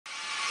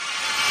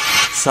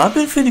So I've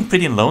been feeling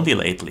pretty lonely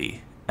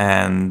lately,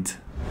 and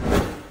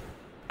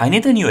I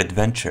need a new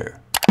adventure.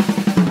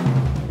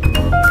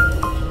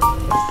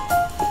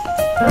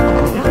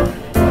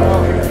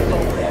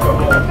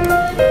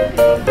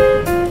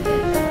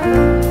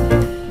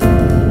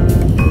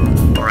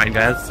 Alright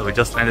guys, so we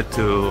just landed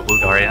to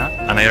Bulgaria,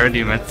 and I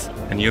already met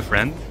a new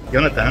friend,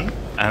 Jonathan,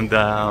 and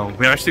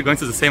we're actually going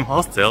to the same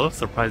hostel,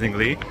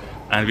 surprisingly,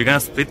 and we're gonna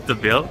split the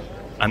bill.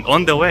 And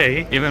on the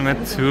way, even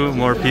met two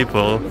more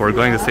people who are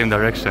going the same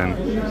direction.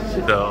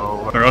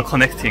 So we're all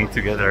connecting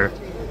together,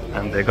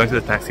 and they're going to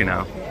the taxi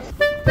now.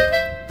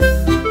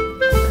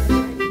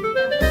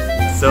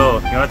 So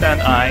Jonathan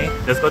and I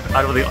just got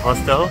out of the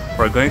hostel.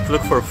 We're going to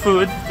look for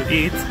food to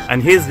eat,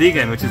 and he's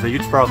vegan, which is a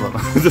huge problem.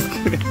 Just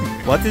kidding.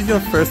 What is your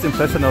first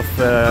impression of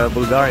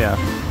Bulgaria?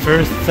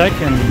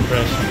 Second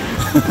impression.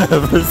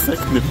 First,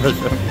 second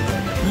impression.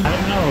 I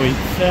don't know,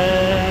 it's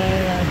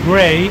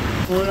grey,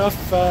 full of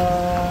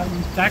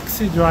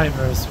taxi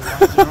drivers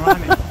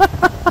running.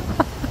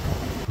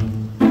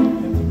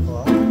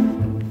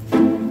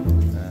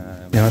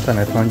 Jonathan,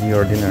 I found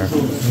your dinner.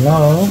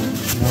 Hello?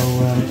 No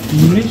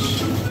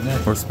English?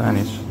 Or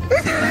Spanish.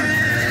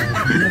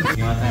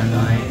 Jonathan and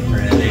I are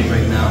in a date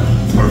right now.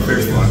 Our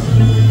first one.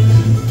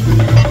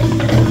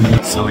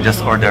 So we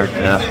just ordered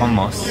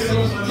hummus.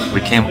 We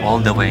came all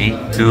the way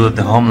to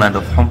the homeland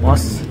of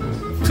hummus,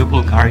 to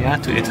Bulgaria,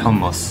 to eat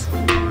hummus.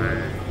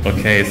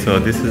 Okay, so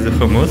this is the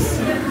hummus.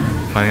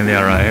 Finally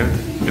arrived.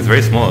 It's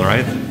very small,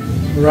 right?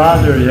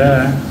 Rather,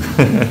 yeah.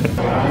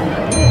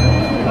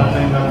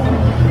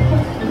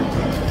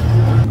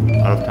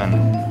 Out of 10.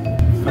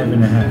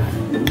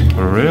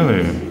 5.5.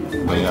 Really?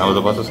 Wait, I was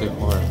about to say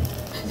 4.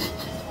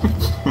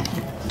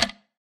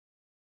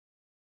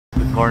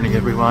 Good morning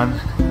everyone.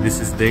 This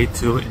is day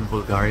 2 in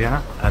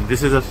Bulgaria, and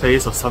this is a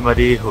face of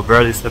somebody who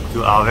barely slept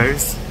 2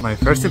 hours. My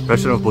first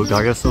impression of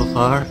Bulgaria so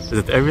far is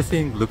that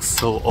everything looks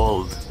so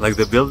old. Like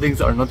the buildings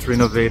are not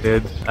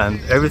renovated,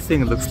 and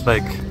everything looks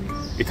like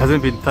it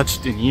hasn't been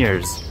touched in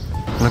years.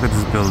 Look at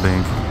this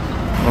building.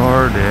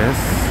 Or this.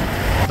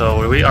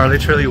 So we are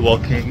literally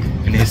walking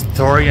in a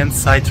historian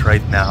site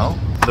right now.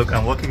 Look,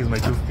 I'm walking with my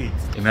 2 feet.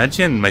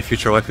 Imagine my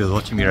future wife is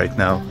watching me right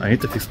now. I need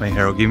to fix my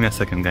hair. Give me a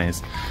second,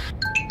 guys.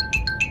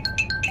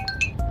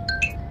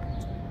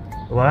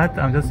 What?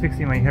 I'm just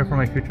fixing my hair for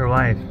my future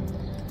wife.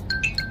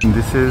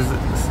 This is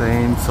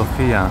Saint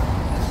Sophia.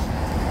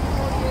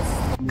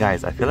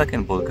 Guys, I feel like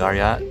in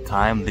Bulgaria,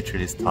 time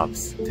literally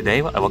stops.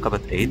 Today, I woke up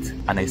at 8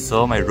 and I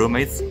saw my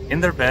roommates in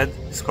their bed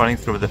scrolling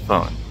through the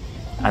phone.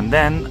 And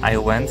then I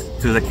went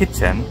to the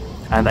kitchen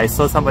and I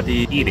saw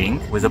somebody eating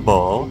with a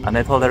bowl, and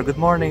I told her, good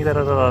morning, da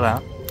da da da.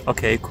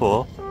 Okay,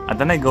 cool. And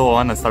then I go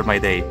on and start my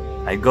day.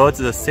 I go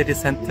to the city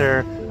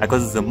center, I go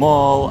to the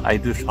mall, I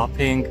do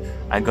shopping,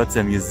 I go to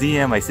the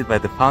museum, I sit by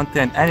the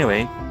fountain.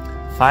 Anyway,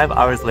 5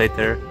 hours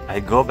later, I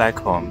go back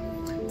home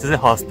to the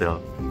hostel.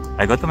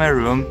 I go to my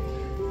room,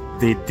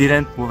 they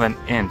didn't move an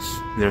inch.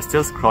 They're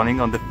still scrolling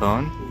on the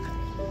phone.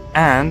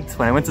 And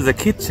when I went to the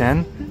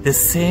kitchen, the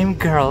same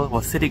girl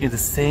was sitting in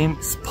the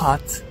same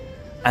spot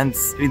and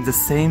in the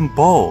same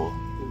bowl.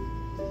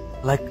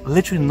 Like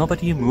literally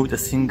nobody moved a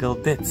single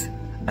bit.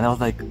 And I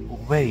was like,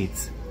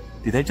 wait,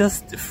 did I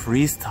just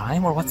freeze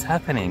time or what's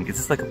happening? Is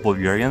this like a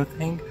Bulgarian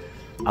thing?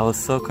 I was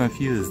so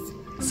confused.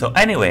 So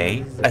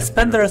anyway, I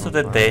spent the rest of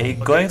the day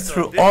going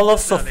through all of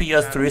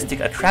Sofia's touristic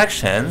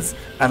attractions,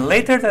 and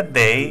later that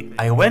day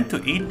I went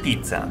to eat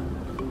pizza.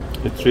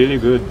 It's really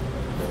good.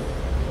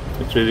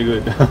 It's really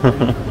good.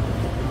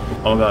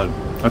 Oh god,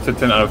 that's a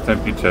 10 out of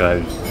 10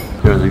 pizza.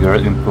 There's a girl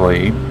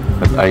employee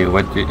that I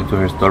went into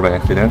her store by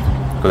accident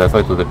because I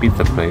thought it was a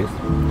pizza place,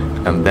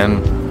 and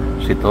then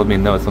she told me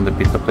no, it's not the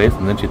pizza place,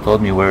 and then she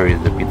told me where is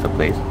the pizza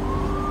place,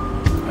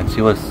 and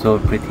she was so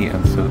pretty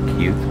and so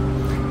cute.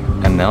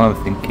 And now I'm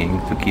thinking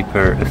to keep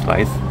her a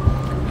slice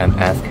and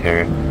ask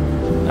her,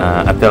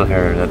 I tell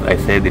her that I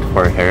saved it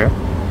for her.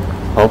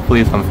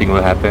 Hopefully something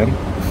will happen.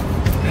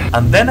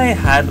 And then I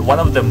had one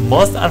of the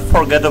most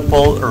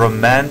unforgettable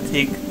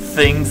romantic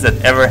things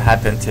that ever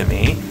happened to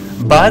me,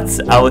 but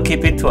I will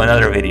keep it to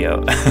another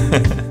video.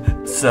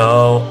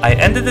 So I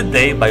ended the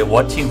day by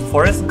watching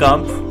Forrest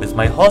Gump with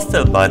my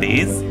hostel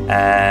buddies,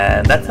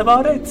 and that's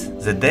about it.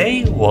 The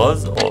day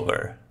was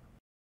over.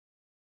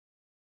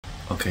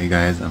 Okay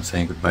guys, I'm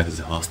saying goodbye to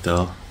the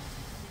hostel.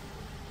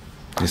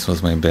 This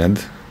was my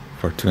bed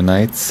for 2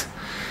 nights.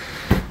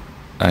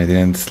 I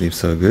didn't sleep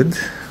so good.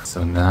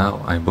 So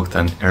now I booked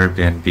an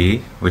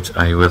Airbnb, which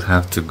I will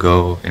have to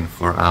go in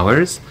 4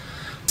 hours.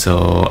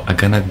 So I'm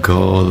gonna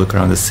go look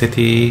around the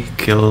city,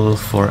 kill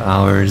 4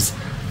 hours,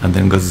 and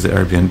then go to the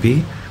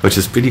Airbnb, which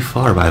is pretty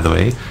far by the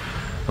way.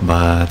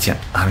 But yeah,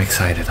 I'm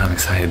excited.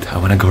 I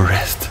wanna go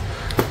rest.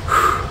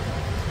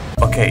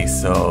 Okay,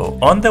 so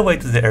on the way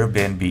to the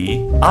Airbnb,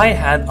 I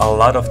had a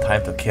lot of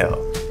time to kill.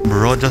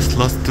 Bro just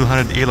lost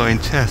 200 ELO in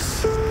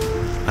chess.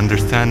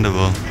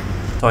 Understandable.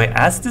 So I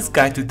asked this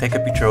guy to take a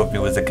picture of me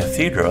with the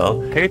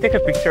cathedral. Can you take a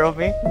picture of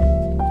me?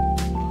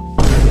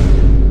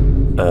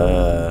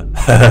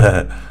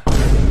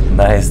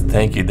 Nice,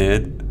 thank you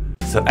dude.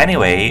 So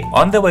anyway,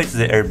 on the way to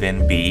the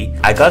Airbnb,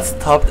 I got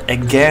stopped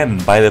again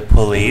by the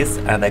police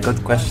and I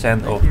got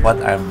questioned of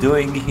what I'm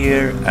doing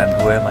here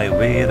and who am I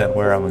with and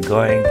where I'm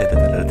going,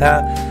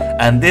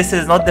 and this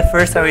is not the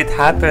first time it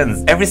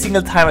happens. Every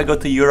single time I go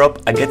to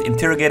Europe, I get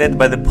interrogated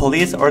by the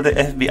police or the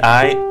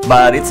FBI,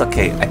 but it's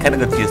okay. I kind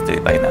of got used to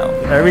it by now.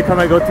 Every time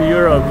I go to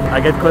Europe, I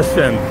get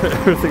questioned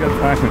every single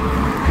time.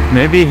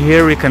 Maybe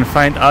here we can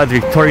find out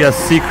Victoria's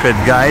Secret,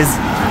 guys.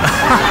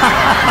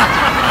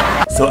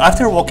 So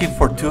after walking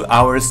for 2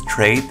 hours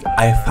straight,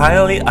 I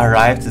finally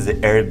arrived to the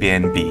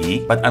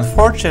Airbnb, but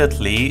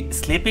unfortunately,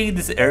 sleeping in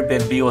this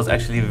Airbnb was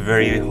actually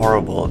very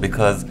horrible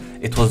because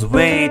it was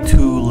way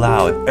too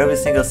loud. Every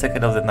single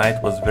second of the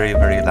night was very,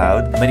 very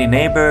loud. Many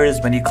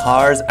neighbors, many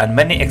cars, and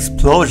many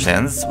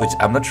explosions, which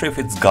I'm not sure if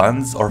it's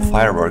guns or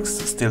fireworks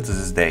still to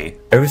this day.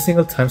 Every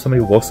single time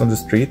somebody walks on the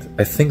street,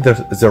 I think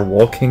they're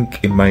walking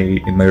in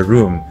my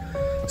room.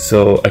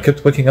 So I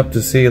kept waking up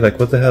to see, like,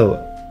 what the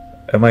hell?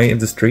 Am I in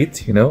the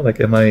street, you know? Like,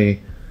 am I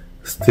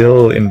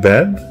still in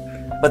bed?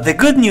 But the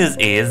good news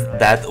is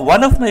that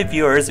one of my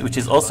viewers, which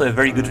is also a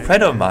very good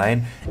friend of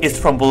mine, is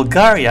from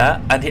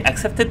Bulgaria and he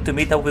accepted to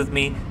meet up with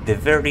me the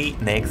very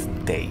next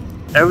day.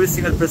 Every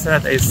single person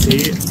that I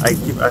see, I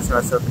keep asking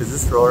myself, is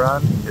this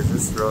Roran? Is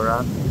this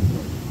Roran?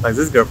 Like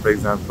this girl, for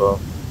example.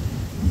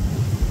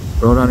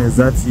 Roran, is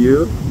that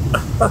you?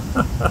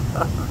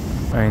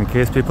 In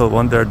case people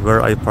wondered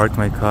where I parked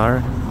my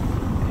car,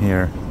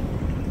 here.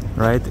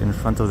 Right in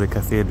front of the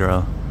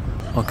cathedral.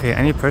 Okay,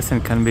 any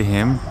person can be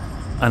him,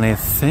 and I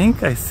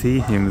think I see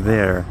him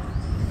there.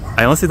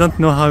 I honestly don't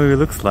know how he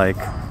looks like.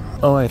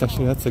 Oh wait,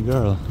 actually that's a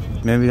girl.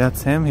 Maybe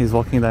that's him. He's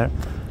walking there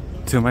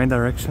to my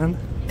direction.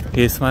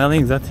 He's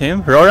smiling. Is that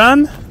him?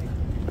 Roran?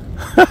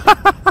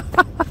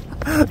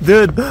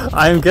 Dude,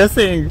 I'm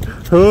guessing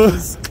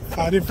who's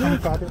that's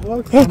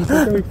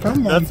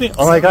me.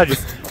 Oh my god,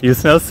 you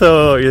smell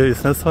so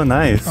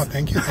nice. Oh,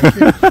 thank you, thank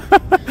you.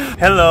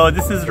 Hello,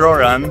 this is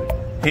Roran.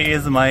 He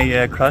is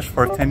my crush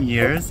for 10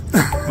 years,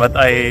 but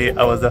I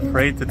was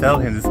afraid to tell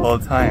him this whole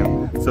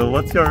time. So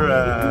what's your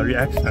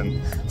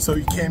reaction? So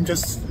you came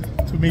just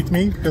to meet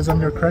me because I'm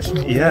your crush?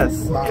 Yes,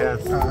 wow.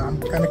 Yes. I'm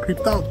kind of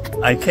creeped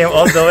out. I came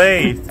all the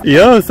way.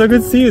 Yo, so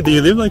good to see you. Do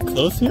you live like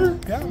close here?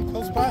 Yeah, I'm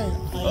close by.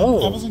 I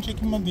wasn't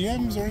checking my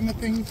DMs or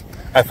anything.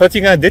 I thought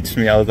you were gonna ditch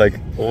me. I was like,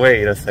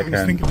 wait a second. I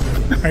was thinking,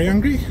 are you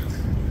hungry?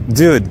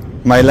 Dude,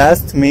 my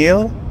last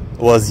meal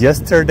was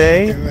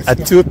yesterday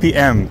at 2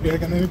 p.m. We're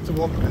gonna need to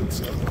walk a bit,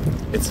 so.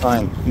 It's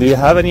fine. Do you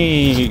have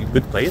any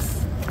good place?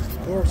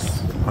 Of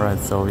course. Alright,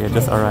 so we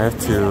just arrived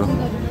to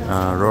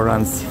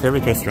Roran's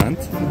favorite restaurant.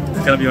 It's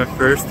gonna be my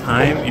first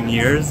time in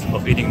years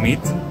of eating meat,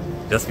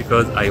 just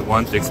because I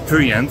want to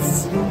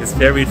experience his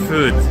favorite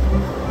food.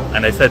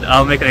 And I said,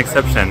 I'll make an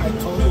exception. I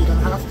told you you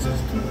don't have to.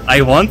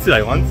 I want to.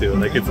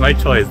 Like, it's my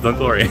choice, don't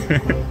worry.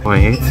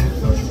 Wait.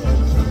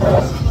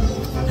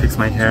 Fix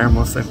my hair,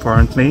 most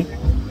importantly.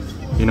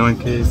 You know, in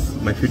case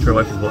my future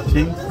wife is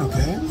watching.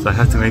 Okay. So I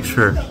have to make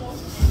sure.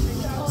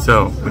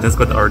 So, we just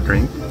got our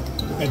drink.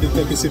 I did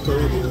take a sip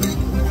already.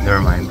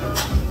 Never mind.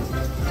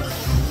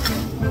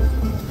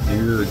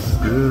 Dude, it's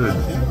good.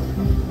 Yeah.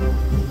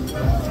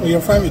 Oh,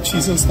 you're fine with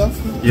cheese and stuff?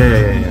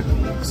 Yeah.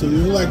 So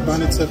you like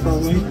banitsa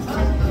probably?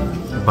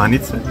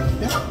 Banitsa?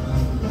 Yeah.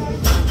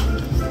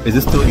 Is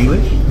this still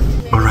English?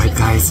 Alright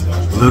guys,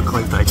 look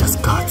what I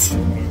just got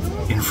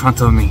in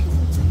front of me.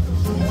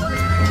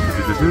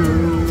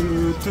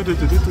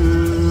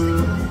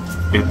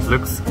 It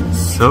looks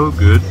so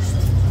good.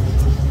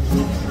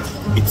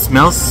 It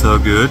smells so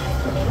good.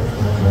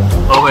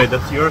 Oh wait,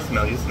 that's your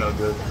smell. You smell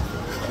good.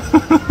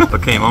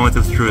 Okay, moment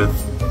of truth.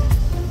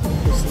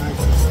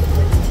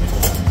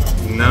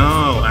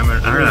 No, I'm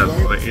an Arab.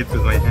 I eat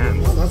with my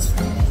hands. Oh, that's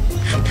fine.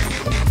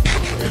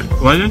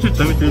 Why don't you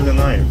tell me to use a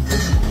knife?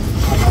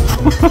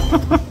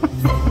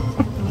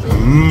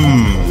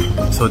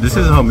 So this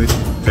is how meat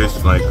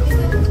tastes like.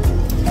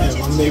 Yeah,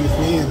 one day with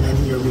me and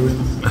then you're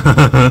ruined. I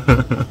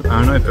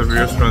don't know if every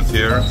restaurant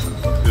here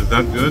is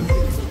that good,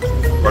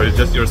 or it's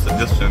just your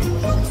suggestion.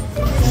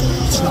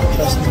 It's not,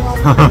 trust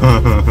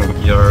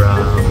me. You're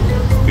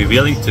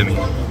revealing to me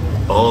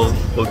all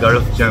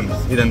Bulgarian gems,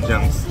 hidden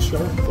gems.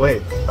 Sure.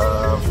 Wait,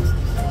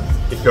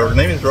 if your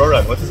name is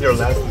Roran, what is your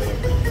last name?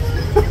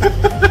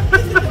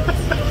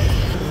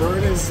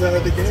 Roran is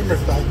the gamer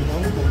tag, you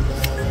know?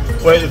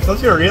 And, Wait, it's not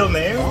your real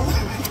name?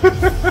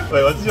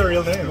 Wait, what is your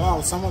real name? wow,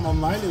 someone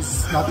online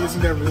is not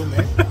using their real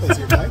name as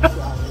your tag?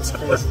 Wow, that's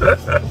crazy.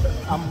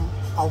 I'm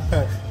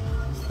Alper.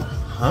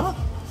 Huh?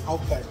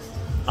 Alper.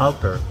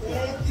 Alper.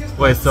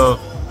 Wait, so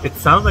it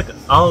sounds like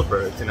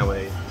Albert in a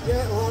way.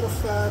 Yeah, a lot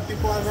of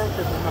people I work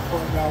with are not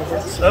calling me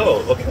Albert. So.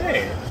 Oh,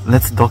 okay.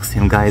 Let's dox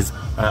him, guys.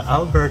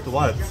 Albert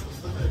what?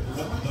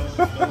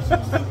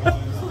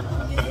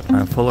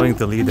 I'm following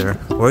the leader.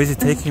 Where is he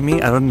taking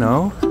me? I don't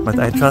know, but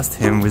I trust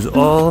him with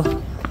all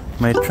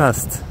my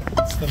trust.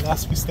 It's the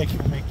last mistake you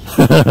make.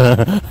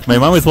 My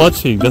mom is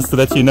watching, just to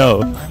let you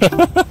know.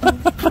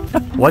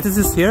 What is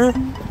this here?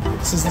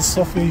 This is the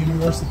Sofia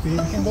University.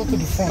 You can go to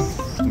the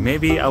front.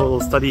 Maybe I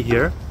will study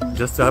here,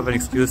 just to have an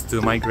excuse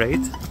to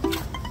migrate.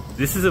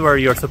 This is where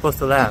you're supposed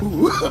to laugh.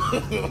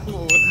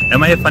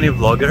 Am I a funny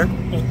vlogger?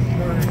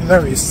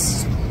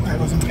 Hilarious. I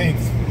wasn't paying.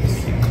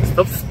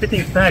 Stop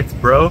spitting facts,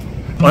 bro.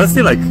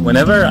 Honestly, like,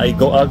 whenever I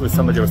go out with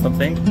somebody or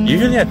something,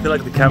 usually I feel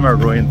like the camera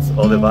ruins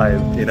all the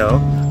vibe, you know?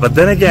 But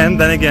then again,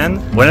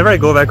 whenever I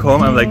go back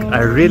home, I'm like,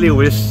 I really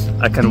wish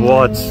I can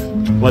watch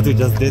what we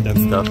just did and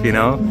stuff, you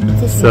know?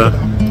 So,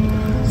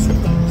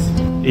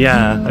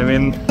 yeah, I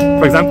mean,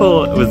 for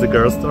example, with the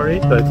girl story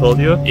that I told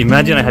you,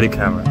 imagine I had a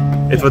camera.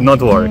 It would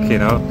not work, you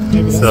know?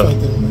 So,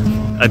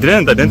 I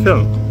didn't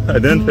film. I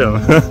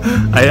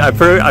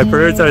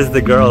prioritized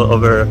the girl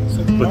over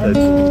footage.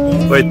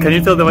 Wait, can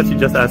you tell them what you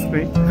just asked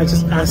me? I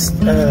just asked,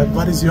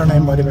 what is your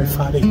name, buddy, by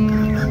Fadi?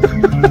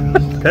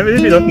 Can't believe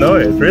you don't know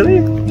it, really?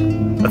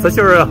 I thought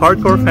you were a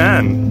hardcore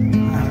fan.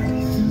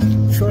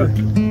 Sure.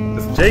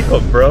 It's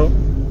Jacob, bro.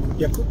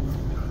 Jakub?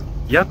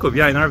 Jakub,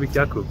 yeah, in Arabic,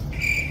 Jakub.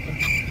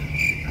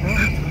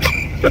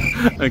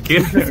 I'm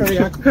kidding. You prefer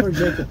Jakub or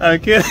Jacob? I'm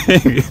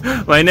kidding.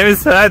 My name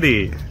is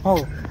Fadi.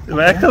 Oh.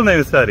 My actual name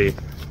is Fadi.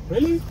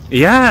 Really?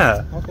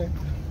 Yeah. Okay.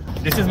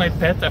 This is my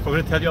pet. I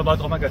forgot to tell you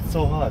about. Oh my god, it's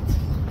so hot.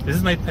 This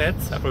is my pet.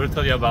 I forgot to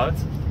tell you about.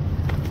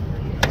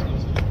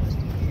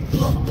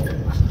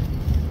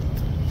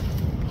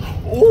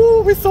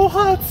 Oh, it's so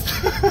hot.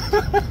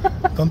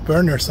 Don't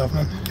burn yourself,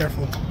 man.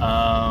 Careful.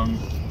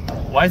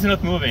 Why is he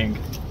not moving?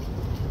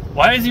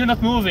 Why is he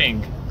not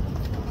moving?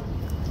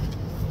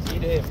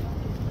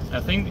 I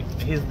think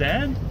he's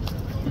dead.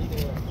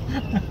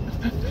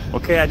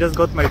 Okay, I just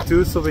got my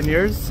 2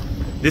 souvenirs.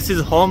 This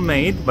is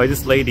homemade by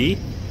this lady,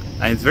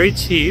 and it's very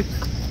cheap.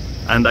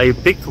 And I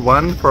picked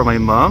one for my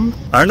mom.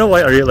 I don't know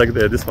why I really like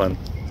this one.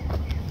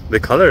 The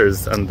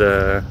colors and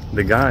the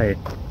guy,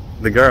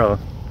 the girl.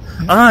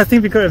 Ah, I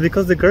think because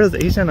the girl is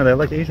Asian and I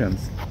like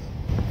Asians.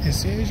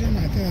 Is he Asian?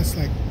 I think that's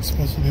like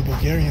supposed to be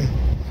Bulgarian.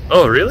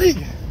 Oh, really?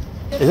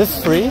 Is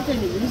this free?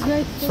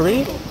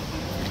 Free?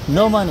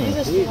 No money.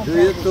 Do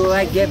you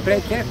like get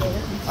bread cake?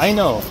 I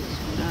know.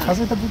 How's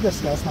it the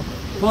biggest last number?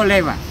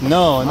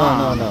 No.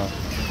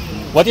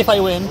 What if I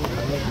win?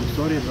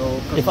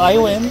 If I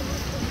win,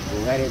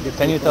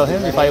 can you tell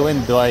him if I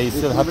win, do I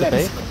still have to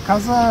pay?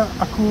 Kaza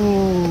aku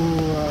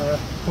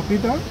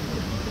popida.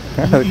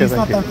 He's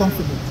not that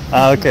confident.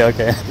 Ah,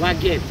 okay.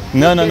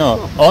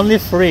 No. Only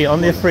free. I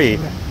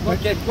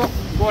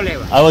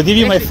will give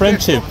you my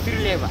friendship.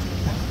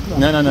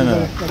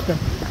 No.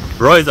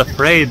 Bro is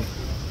afraid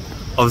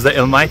of the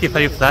almighty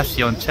Fadi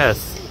Flashy on chess.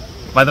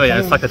 By the way,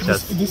 I suck at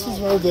chess. This is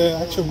where the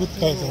actual good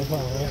guys are,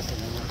 right?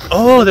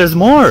 Oh, there's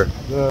more!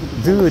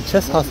 Dude,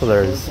 chess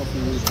hustlers.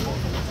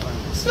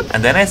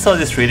 And then I saw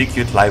this really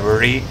cute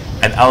library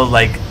and I was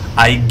like,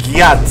 I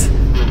got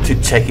to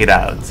check it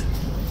out.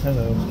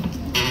 Hello.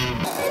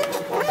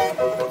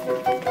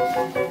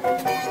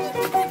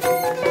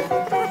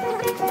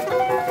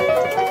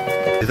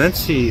 Isn't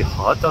she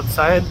hot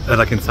outside?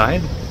 Like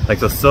inside? Like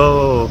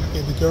so...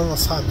 Yeah, the girl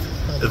was hot.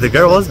 The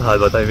girl was hot,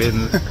 but I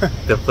mean,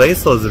 the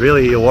place was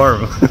really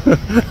warm.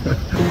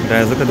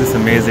 Guys, look at this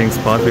amazing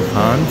spot we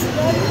found.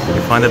 We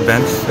found a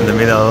bench in the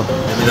middle of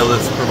the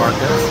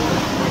supermarket.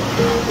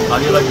 How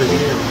do you like the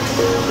view?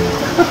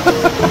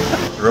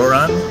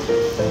 Roran,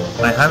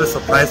 I have a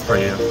surprise for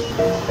you.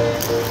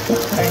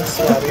 Thanks,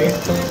 Fadi.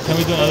 Can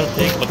we do another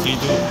take? What do you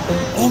do?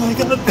 Oh my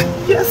god!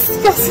 Yes!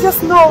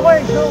 No way!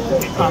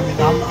 I mean,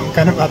 I'm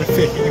kind of out of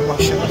faking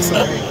emotion. I'm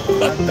sorry.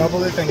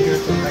 Double it and give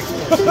it to the next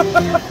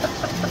person.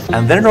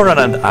 And then Roran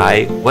and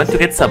I went to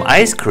get some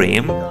ice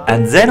cream,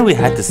 and then we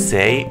had to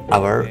say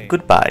our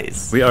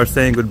goodbyes. We are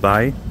saying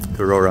goodbye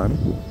to Roran,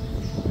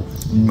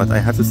 but I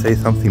have to say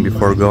something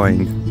before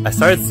going. I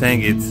started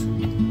saying it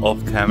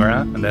off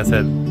camera, and I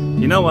said,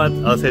 you know what,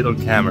 I'll say it on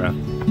camera.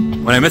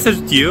 When I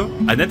messaged you,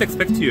 I didn't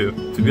expect you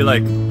to be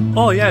like,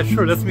 oh yeah,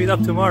 sure, let's meet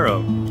up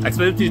tomorrow. I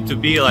expected you to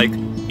be like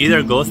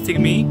either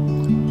ghosting me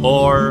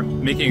or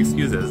making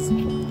excuses.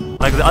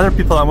 Like the other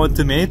people I want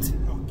to meet.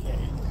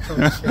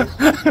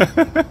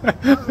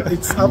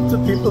 It's up to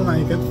people now.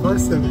 You can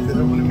force them. If they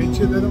don't want to meet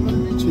you, they don't want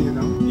to meet you, you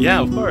know? Yeah,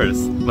 of course.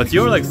 But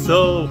you're like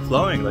so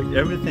flowing, like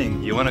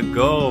everything. You want to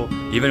go,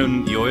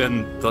 even you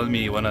even told me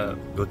you want to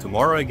go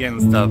tomorrow again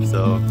and stuff.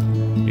 So,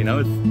 you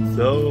know, it's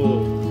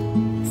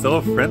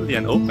so friendly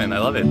and open. I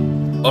love it.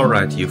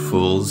 Alright, you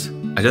fools.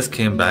 I just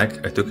came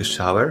back, I took a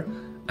shower,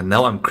 and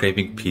now I'm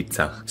craving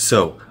pizza.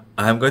 So,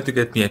 I'm going to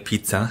get me a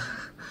pizza,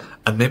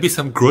 and maybe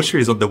some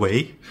groceries on the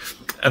way.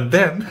 And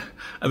then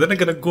I'm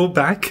gonna go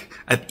back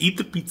and eat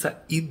the pizza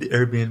in the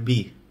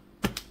Airbnb.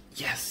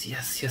 Yes,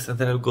 and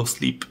then I'll go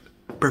sleep.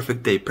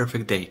 Perfect day.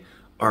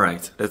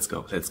 Alright, let's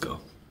go.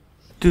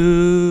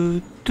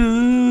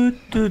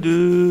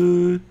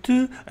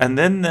 And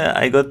then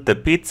I got the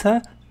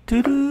pizza.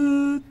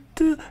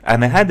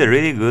 And I had a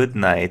really good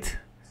night.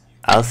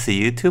 I'll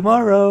see you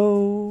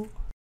tomorrow.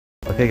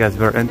 Okay guys,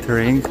 we're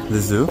entering the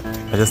zoo.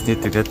 I just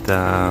need to get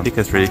the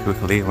tickets really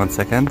quickly. 1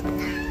 second.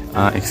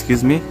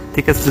 Excuse me,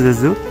 tickets to the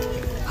zoo?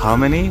 How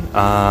many?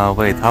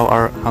 Wait,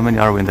 how many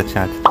are we in the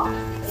chat?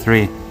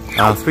 3.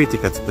 3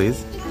 tickets,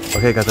 please.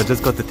 Okay guys, I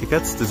just got the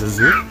tickets to the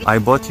zoo. I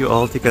bought you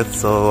all tickets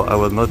so I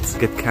will not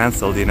get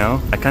cancelled, you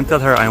know? I can't tell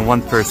her I'm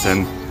one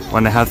person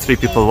when I have 3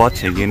 people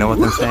watching, you know what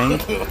I'm saying?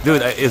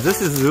 Dude, is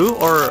this a zoo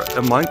or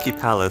a monkey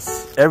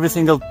palace? Every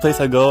single place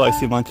I go, I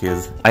see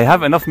monkeys. I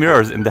have enough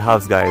mirrors in the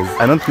house, guys.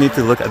 I don't need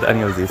to look at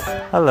any of these.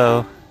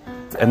 Hello.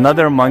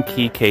 Another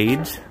monkey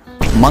cage.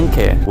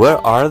 Monkey. Where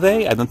are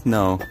they? I don't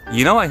know.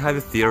 You know, I have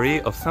a theory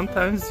of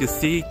sometimes you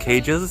see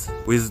cages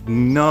with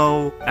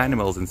no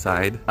animals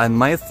inside. And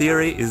my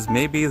theory is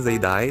maybe they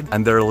died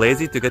and they're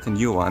lazy to get a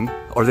new one.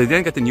 Or they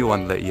didn't get a new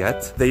one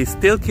yet. They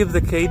still keep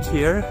the cage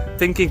here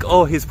thinking,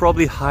 oh, he's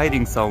probably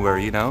hiding somewhere,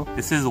 you know?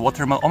 This is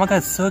watermelon. Oh my god,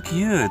 it's so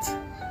cute.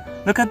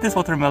 Look at this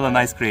watermelon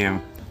ice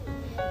cream.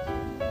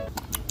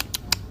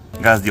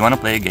 Guys, do you want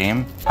to play a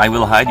game? I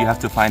will hide, you have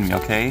to find me,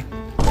 okay?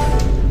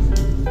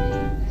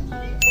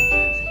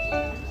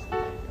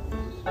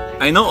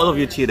 I know all of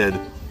you cheated.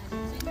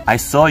 I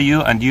saw you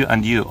and you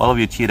and you. All of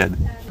you cheated.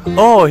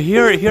 Oh,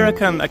 here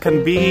I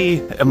can be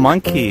a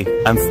monkey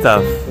and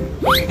stuff.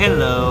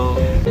 Hello.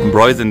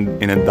 Bro is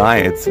in a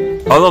diet.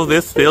 All of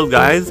this filled,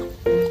 guys,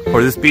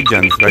 for these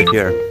pigeons right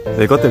here.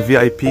 They got a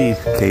VIP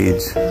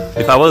cage.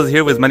 If I was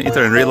here with Man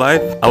Eater in real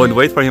life, I would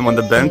wait for him on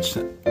the bench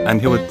and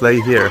he would play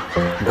here.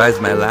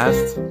 Guys, my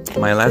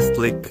last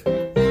lick.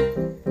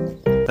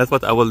 That's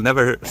what I will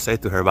never say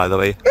to her, by the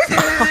way.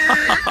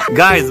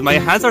 Guys, my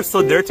hands are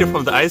so dirty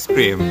from the ice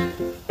cream.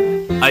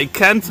 I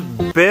can't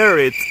bear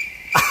it.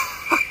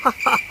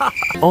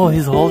 Oh,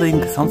 he's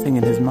holding something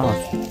in his mouth.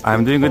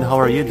 I'm doing good. How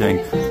are you doing?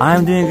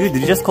 I'm doing good.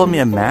 Did you just call me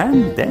a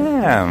man?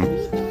 Damn.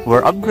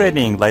 We're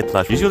upgrading, Light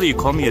Flash. Usually you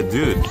call me a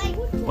dude.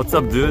 What's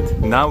up,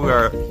 dude? Now we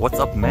are what's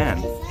up, man.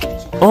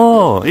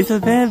 Oh, it's a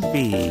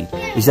baby.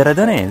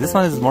 Giardone. This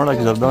one is more like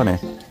Giardone.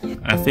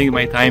 I think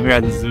my time here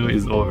at the zoo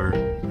is over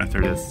after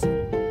this.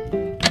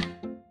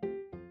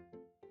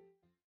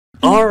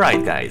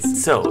 Alright guys,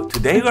 so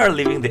today we are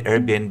leaving the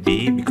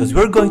Airbnb because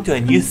we're going to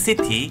a new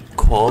city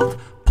called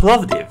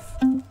Plovdiv.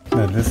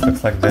 Now this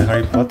looks like the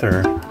Harry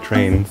Potter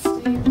trains.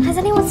 Has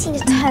anyone seen a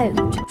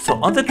toad? So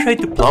on the train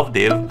to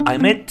Plovdiv, I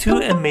met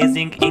 2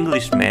 amazing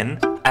Englishmen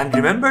and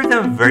remember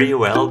them very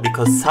well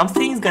because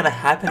something is gonna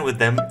happen with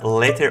them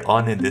later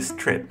on in this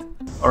trip.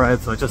 Alright,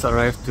 so I just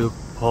arrived to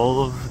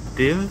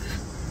Plovdiv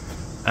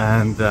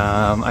and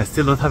I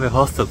still don't have a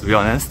hostel, to be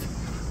honest.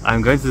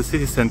 I'm going to the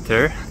city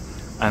center.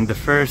 And the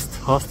first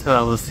hostel I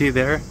will see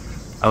there,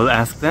 I will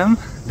ask them.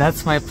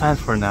 That's my plan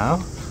for now.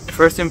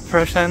 First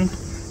impression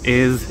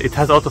is it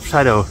has out of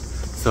shadow,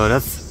 so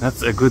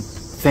that's a good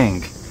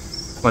thing.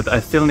 But I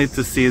still need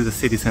to see the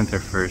city center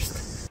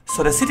first.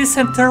 So the city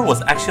center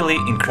was actually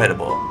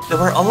incredible. There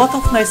were a lot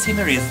of nice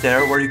sceneries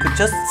there where you could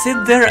just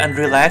sit there and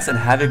relax and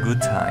have a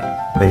good time.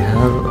 They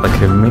have like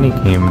a mini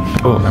game.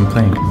 Oh, I'm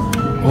playing.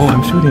 Oh,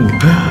 I'm shooting.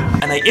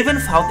 And I even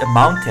found a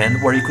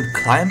mountain where you could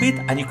climb it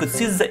and you could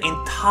see the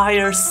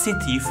entire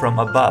city from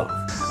above.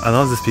 I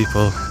love these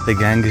people. The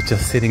gang is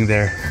just sitting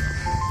there,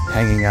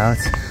 hanging out.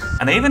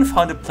 And I even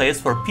found a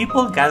place where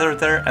people gather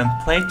there and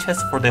play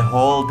chess for the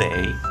whole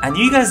day. And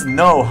you guys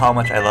know how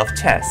much I love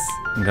chess.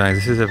 Guys,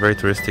 this is a very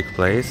touristic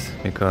place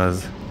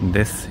because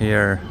this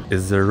here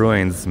is the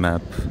ruins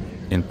map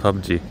in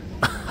PUBG.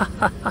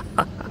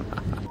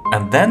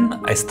 And then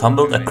I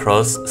stumbled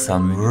across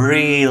some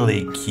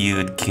really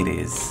cute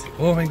kitties.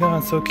 Oh my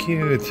god, so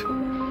cute!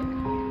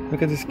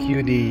 Look at this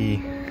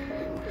cutie!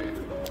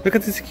 Look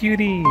at these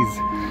cuties!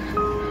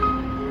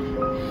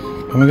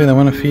 Oh my god, I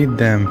want to feed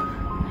them.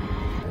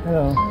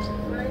 Hello.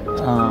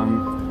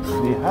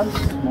 Do you have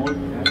small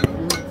cat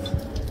food?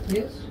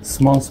 Yes.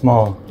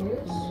 Small.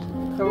 Yes.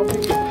 How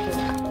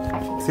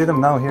big? See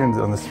them now here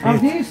on the street. Are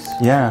these?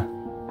 Yeah.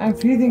 I'm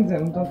feeding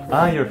them. Don't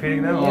Ah, you're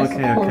feeding them? Yes,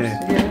 Okay, of course.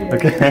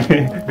 okay. Yeah.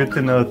 Okay, good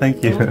to know,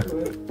 thank you.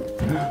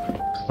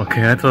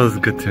 Okay, that was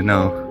good to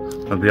know.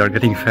 But they are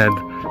getting fed.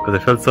 Because I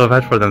felt so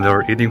bad for them, they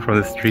were eating from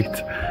the street.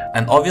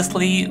 And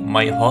obviously,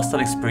 my hostel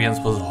experience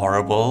was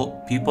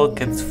horrible. People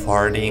kept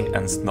farting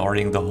and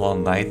snoring the whole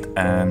night,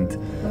 and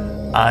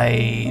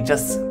I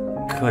just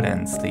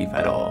couldn't sleep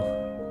at all.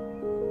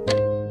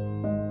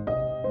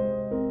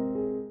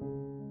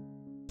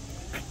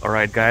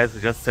 Alright guys,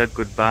 we just said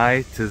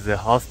goodbye to the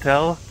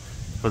hostel.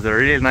 It was a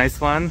really nice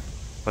one,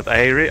 but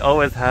I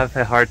always have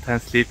a hard time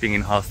sleeping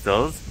in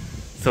hostels.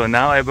 So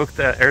now I booked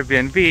an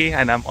Airbnb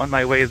and I'm on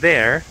my way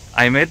there.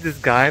 I met this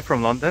guy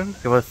from London.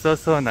 He was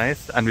so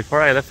nice, and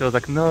before I left he was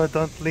like, no,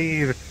 don't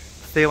leave,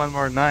 stay one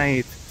more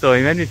night. So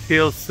he made me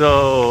feel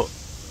so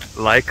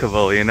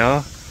likable, you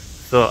know?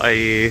 So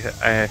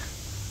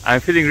I'm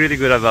feeling really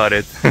good about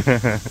it.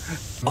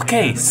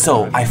 Okay,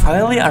 so I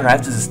finally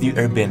arrived to this new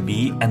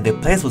Airbnb and the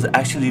place was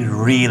actually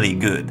really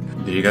good.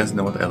 Do you guys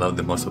know what I love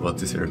the most about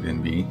this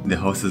Airbnb? The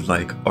host is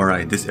like,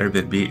 alright, this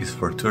Airbnb is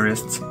for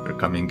tourists. They're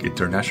coming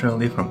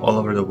internationally from all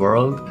over the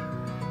world.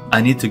 I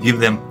need to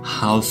give them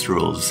house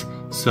rules.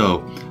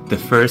 So, the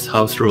first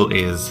house rule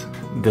is...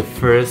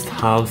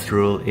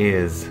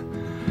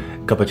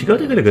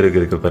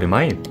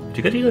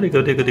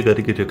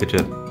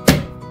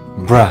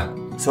 Bruh.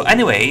 So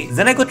anyway,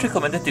 then I got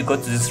recommended to go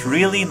to this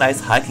really nice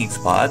hiking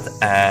spot,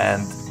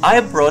 and I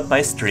brought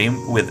my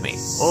stream with me.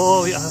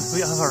 Oh, we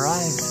have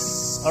arrived.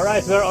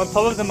 Alright, we're on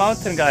top of the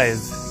mountain,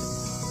 guys.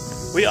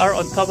 We are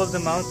on top of the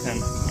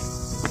mountain.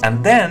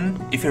 And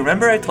then, if you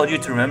remember, I told you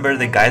to remember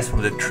the guys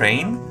from the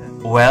train.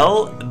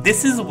 Well,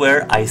 this is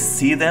where I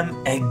see them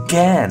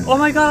again. Oh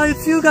my god,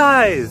 it's you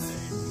guys!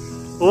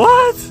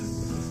 What?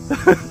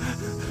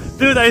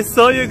 Dude, I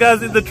saw you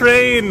guys in the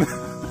train!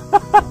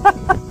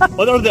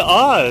 What are the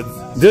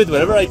odds? Dude,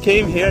 whenever I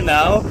came here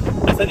now,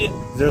 I said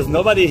there's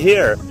nobody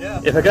here. Yeah.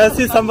 If I gotta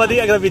see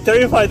somebody, I'm gonna be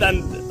terrified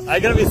and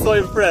I'm gonna be so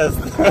impressed.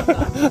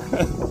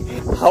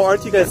 How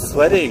aren't you guys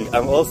sweating?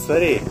 I'm all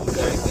sweaty.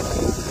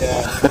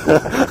 Yeah.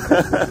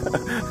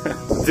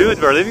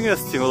 Dude, we're living in a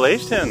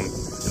simulation.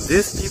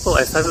 These people,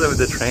 I started them with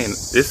the train.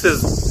 This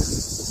is...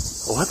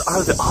 What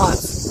are the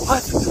odds?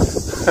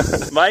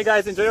 What? Bye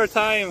guys, enjoy your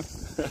time.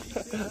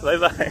 Bye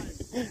bye.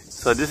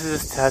 So this is a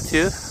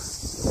statue.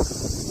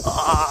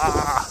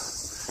 Ah,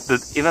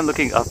 dude, even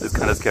looking up is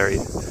kind of scary.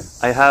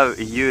 I have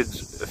a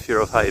huge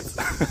fear of heights.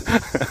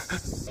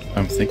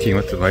 I'm thinking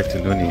what to buy to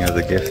Luni as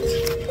a gift.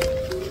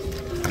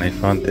 And I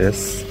found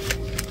this.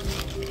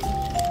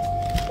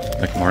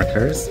 Like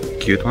markers,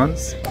 cute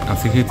ones. I'm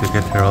thinking to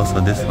get her also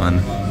this one,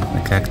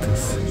 the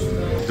cactus.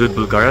 Dude,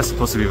 Bulgaria is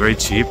supposed to be very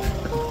cheap,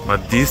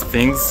 but these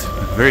things,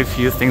 very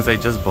few things I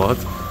just bought,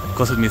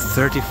 costed me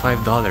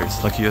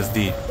 $35 like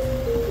USD.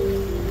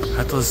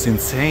 That was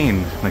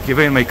insane. Like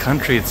even in my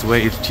country it's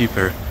way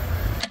cheaper.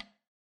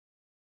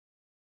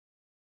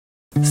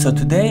 So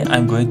today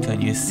I'm going to a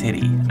new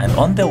city, and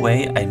on the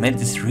way I met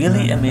this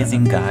really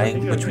amazing guy,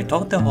 which we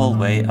talked the whole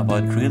way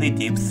about really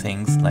deep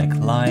things like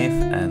life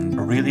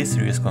and really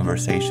serious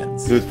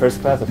conversations. Dude,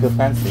 first class, I feel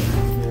fancy.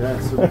 Yeah,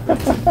 super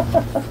fancy.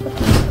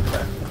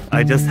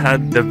 I just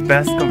had the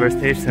best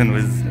conversation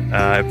with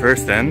a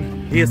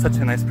person. He is such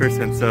a nice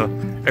person, so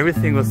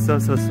everything was so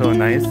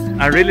nice.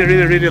 I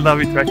really love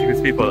interacting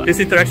with people. This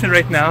interaction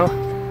right now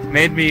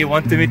made me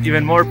want to meet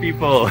even more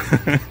people.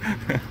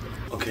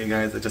 Okay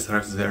guys, I just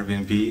arrived to the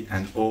Airbnb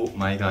and oh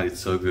my god, it's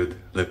so good.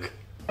 Look.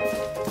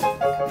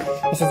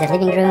 This is the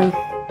living room,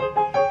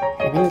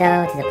 the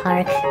window to the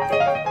park.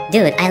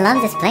 Dude, I love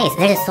this place.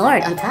 There's a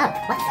sword on top.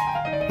 What?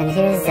 And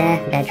here's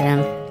the bedroom.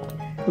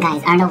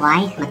 Guys, I don't know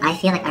why, but I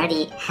feel like I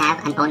already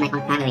have and own my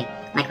own family.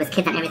 Like with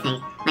kids and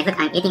everything. Like look,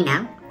 I'm eating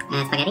now,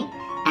 spaghetti.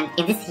 And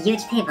in this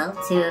huge table,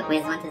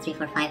 with 1, 2, 3,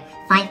 4,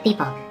 5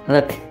 people.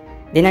 Look,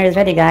 dinner is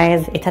ready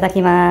guys.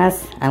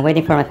 Itadakimasu. I'm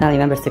waiting for my family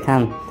members to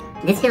come.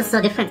 This feels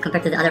so different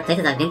compared to the other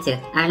places I've been to.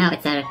 I don't know,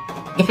 it's a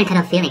different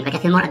kind of feeling. Like I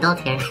feel more adult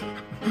here.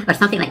 Or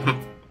something like that.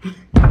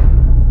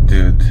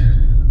 Dude,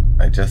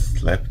 I just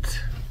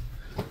slept.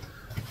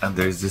 And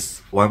there's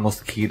this one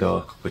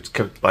mosquito which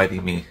kept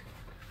biting me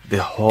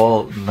the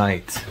whole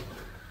night.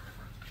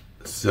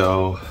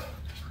 So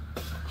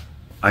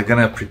I'm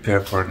gonna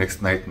prepare for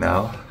next night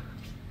now.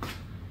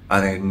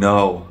 And I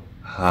know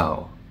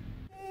how.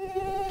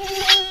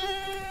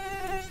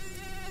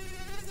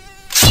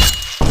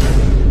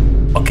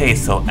 Okay,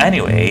 so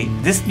anyway,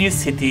 this new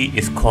city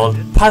is called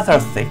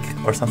Patharthik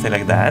or something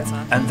like that,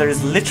 and there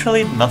is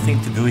literally nothing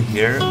to do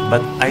here,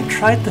 but I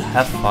tried to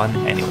have fun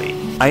anyway.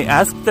 I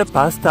asked the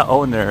pasta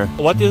owner,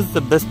 what is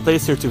the best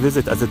place here to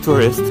visit as a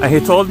tourist? And he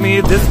told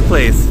me this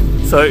place.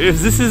 So if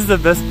this is the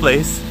best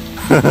place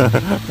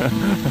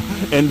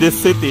in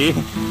this city,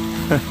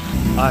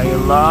 I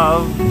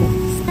love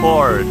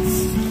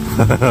sports.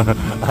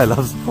 I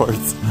love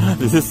sports.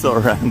 This is so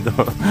random.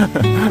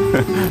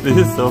 This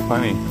is so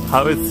funny.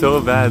 How it's so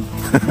bad.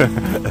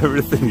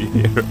 Everything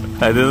here.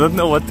 I do not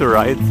know what to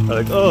write.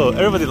 Like, oh,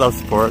 everybody loves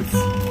sports.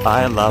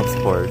 I love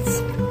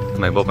sports.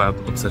 My boba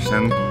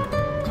obsession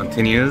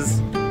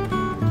continues.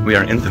 We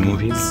are in the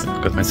movies.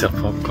 Got myself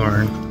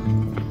popcorn.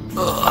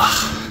 Ugh.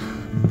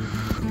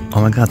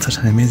 Oh my god, such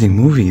an amazing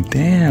movie.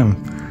 Damn.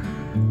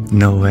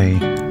 No way.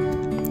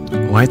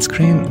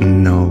 Widescreen?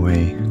 No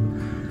way.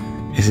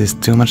 Is this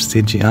too much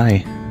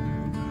CGI?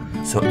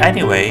 So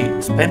anyway,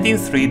 spending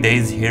 3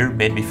 days here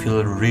made me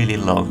feel really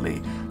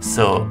lonely.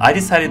 So I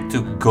decided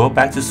to go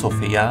back to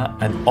Sofia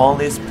and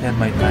only spend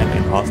my time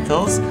in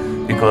hostels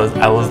because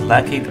I was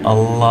lacking a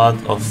lot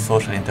of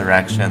social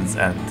interactions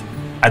and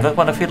I don't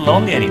want to feel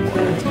lonely anymore.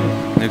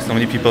 There's so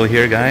many people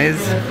here, guys,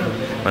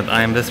 but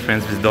I am best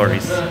friends with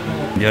Doris.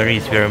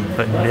 Doris, we are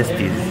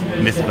besties,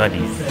 best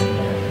buddies.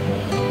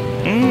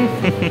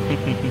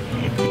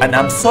 And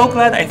I'm so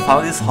glad I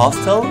found this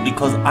hostel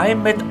because I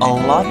met a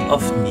lot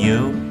of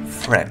new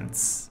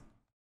friends.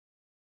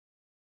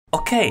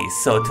 Okay,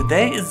 so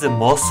today is the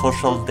most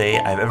social day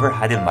I've ever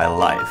had in my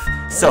life.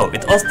 So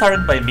it all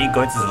started by me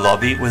going to the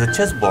lobby with a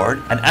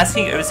chessboard and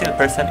asking every single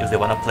person if they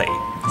want to play.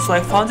 So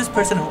I found this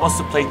person who wants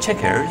to play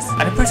checkers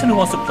and a person who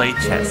wants to play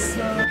chess.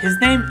 His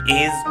name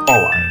is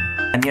Owain.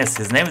 And yes,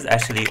 his name is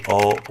actually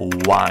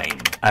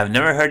Owain. I've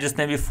never heard this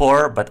name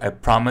before, but I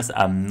promise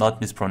I'm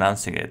not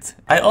mispronouncing it.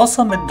 I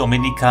also met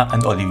Dominika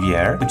and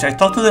Olivier, which I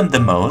talked to them the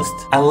most.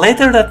 And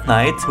later that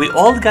night, we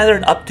all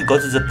gathered up to go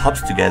to the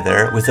pubs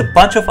together with a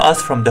bunch of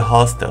us from the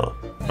hostel.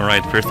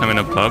 Alright, first time in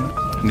a pub.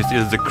 This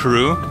is the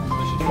crew.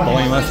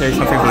 Oh, you want to say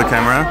something for the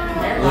camera?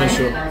 Yeah,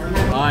 sure.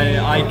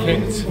 I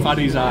kicked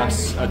Faddy's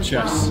ass at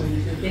chess.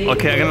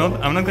 Okay,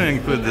 I'm not going to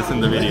include this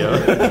in the video.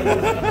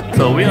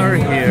 So we are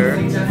here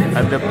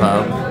at the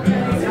pub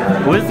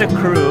with the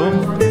crew,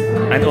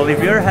 and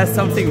Olivier has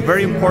something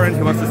very important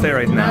he wants to say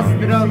right now.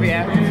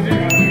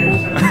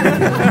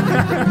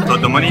 So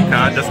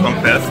Dominica just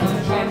confessed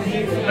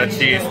that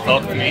she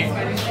stalked me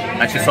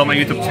and she saw my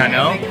YouTube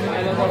channel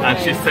and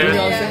she said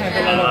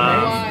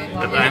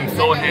that I'm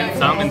so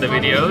handsome in the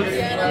videos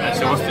and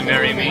she wants to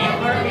marry me.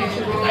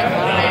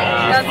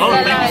 Oh,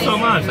 thank you so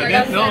much.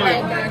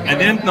 I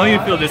didn't know you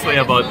feel this way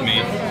about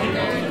me.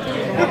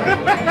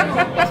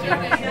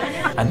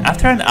 And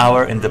after an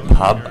hour in the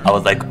pub, I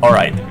was like,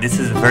 alright, this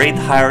is very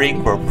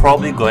tiring, we're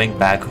probably going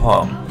back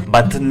home.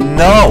 But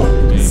no!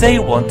 They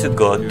want to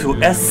go to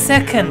a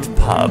second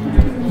pub.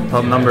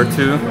 Pub number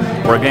 2.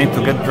 We're going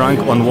to get drunk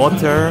on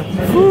water.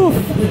 Whew.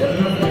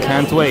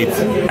 Can't wait.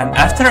 And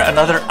after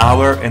another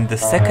hour in the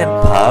second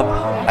pub,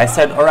 I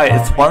said, alright,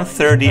 it's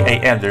 1:30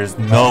 a.m. There's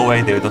no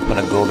way they don't want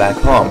to go back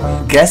home.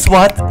 Guess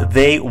what?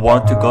 They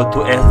want to go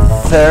to a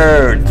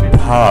third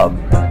pub.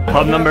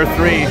 Pub number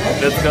 3.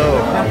 Let's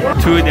go.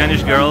 2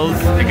 Danish girls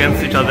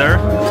against each other.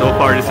 So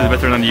far, this is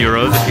better than the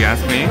Euros, if you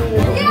ask me.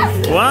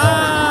 Yes!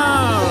 Wow!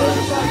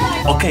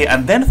 Okay,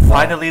 and then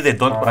finally they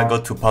don't want to go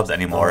to pubs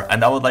anymore,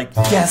 and I was like,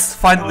 yes,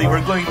 finally we're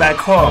going back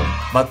home.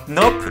 But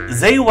nope,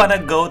 they want to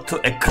go to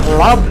a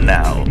club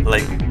now.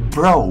 Like,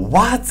 bro,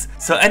 what?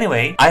 So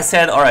anyway, I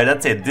said, alright,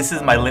 that's it, this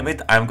is my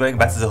limit, I'm going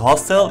back to the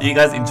hostel, you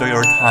guys enjoy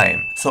your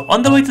time. So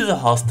on the way to the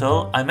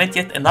hostel, I met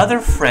yet another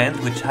friend,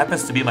 which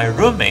happens to be my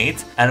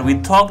roommate, and we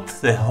talked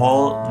the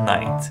whole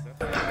night.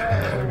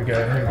 Here we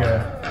go.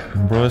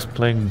 Bro is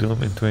playing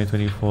Doom in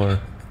 2024.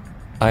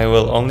 I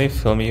will only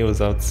film you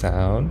without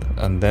sound,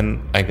 and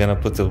then I'm gonna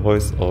put the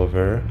voice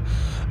over.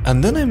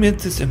 And then I met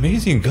this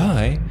amazing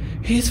guy.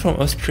 He's from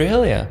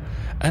Australia,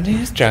 and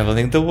he's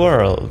traveling the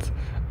world.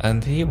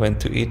 And he went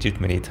to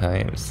Egypt many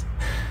times.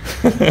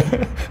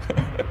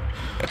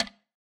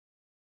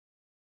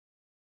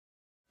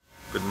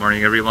 Good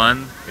morning,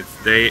 everyone. It's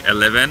day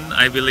 11,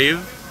 I believe.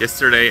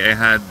 Yesterday I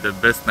had the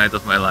best night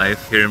of my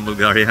life here in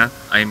Bulgaria.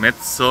 I met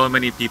so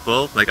many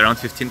people, like around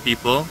 15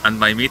 people. And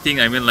by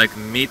meeting, I mean like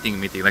meeting.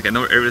 Like I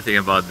know everything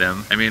about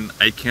them. I mean,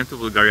 I came to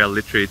Bulgaria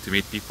literally to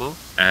meet people.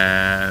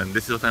 And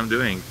this is what I'm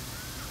doing.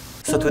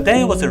 So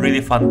today was a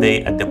really fun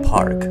day at the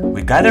park.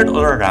 We gathered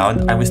all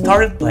around and we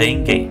started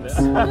playing games.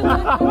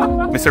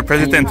 Mr.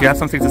 President, you have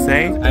something to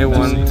say? I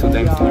won 2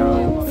 times in a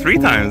row. 3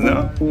 times,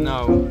 no?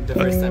 No, the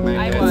first time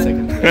I got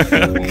second.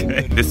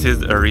 Okay. This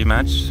is a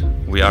rematch.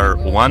 We are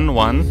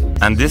 1-1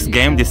 and this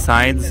game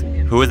decides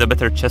who is a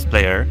better chess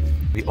player.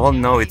 We all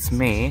know it's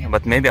me,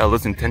 but maybe I'll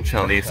lose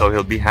intentionally so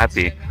he'll be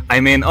happy.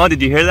 I mean, oh,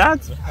 did you hear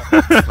that?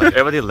 Like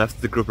everybody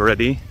left the group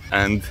already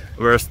and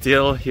we're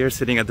still here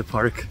sitting at the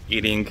park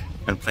eating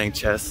and playing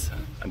chess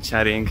and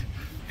chatting.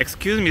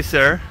 Excuse me,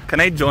 sir,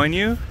 can I join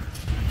you?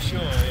 Sure,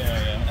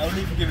 yeah. I'll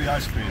even give you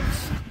ice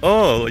creams.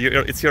 Oh,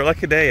 it's your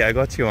lucky day, I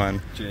got you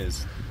one.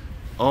 Cheers.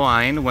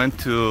 Owain went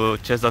to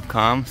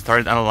chess.com,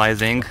 started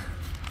analyzing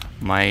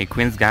my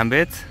Queen's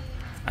Gambit,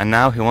 and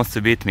now he wants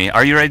to beat me.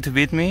 Are you ready to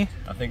beat me?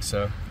 I think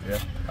so,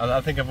 yeah.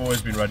 I think I've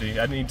always been ready.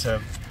 I need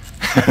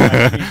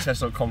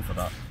chess.com for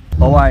that.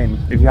 Owain,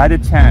 if you had a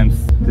chance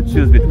to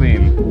choose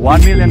between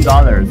 $1 million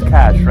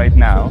cash right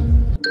now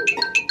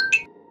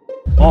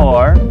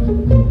or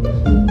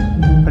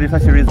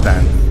 35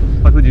 wristbands,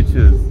 what would you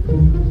choose?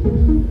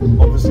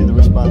 Obviously the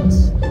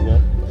wristbands, yeah.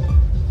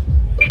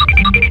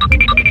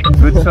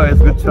 Good choice,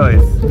 good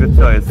choice, good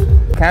choice.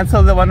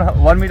 Cancel the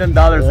 $1 million,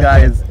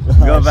 guys.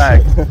 Go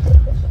back.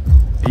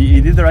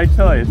 You did the right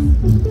choice.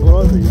 What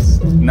are these?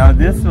 Now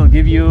this will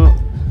give you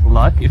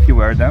luck if you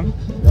wear them.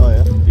 Oh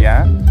yeah?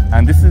 Yeah.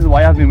 And this is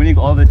why I've been winning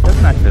all the chess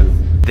matches.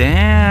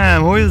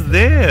 Damn, who is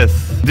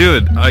this?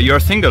 Dude, you're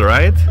single,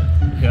 right?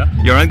 Yeah.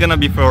 You're not gonna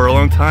be for a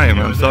long time,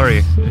 I'm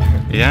sorry.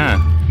 Yeah,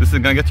 this is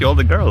gonna get you all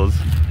the girls.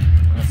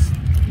 That's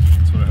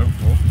what I hope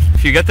for.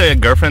 If you get a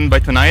girlfriend by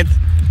tonight,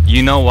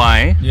 you know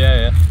why.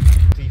 Yeah.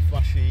 The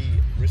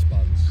flashy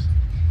wristbands.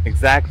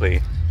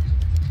 Exactly.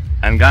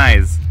 And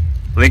guys,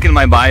 link in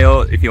my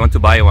bio if you want to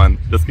buy one.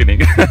 Just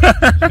kidding.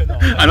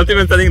 I'm not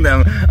even selling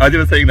them. I'm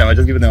just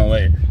giving them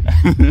away.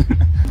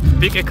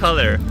 Pick a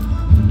color.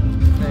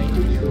 Thank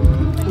you.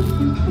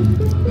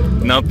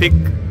 Now pick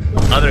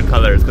other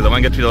colors because I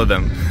want to get rid of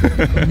them.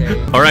 Okay.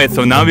 Alright,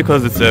 so now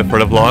because it's for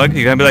the vlog,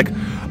 you're gonna be like,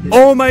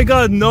 oh my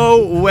god,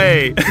 no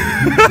way!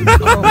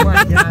 Oh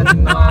my god,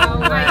 no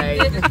way!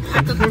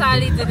 I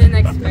totally didn't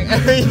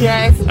expect it.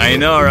 Yes! I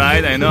know,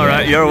 right?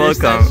 You're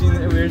welcome.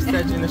 We're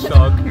such in a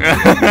shock.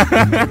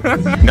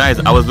 Guys,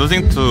 I was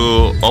losing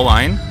to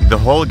Owain the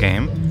whole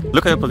game.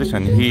 Look at the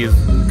position. He's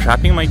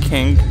trapping my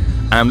king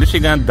and I'm literally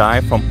gonna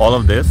die from all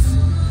of this.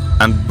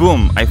 And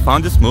boom, I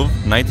found this move,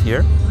 knight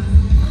here.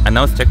 And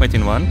now it's checkmate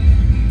in 1.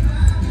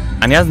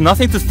 And he has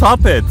nothing to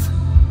stop it.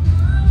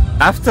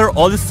 After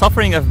all this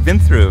suffering I've been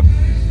through.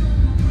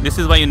 This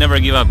is why you never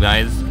give up,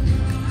 guys.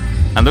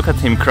 And look at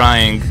him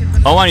crying.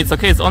 Oh, man, it's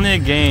okay. It's only a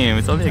game.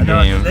 It's only a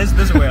No, game. there's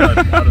a way out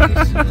of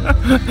this.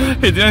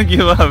 He didn't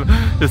give up.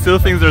 He still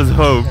thinks there's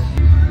hope.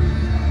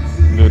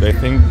 Dude, I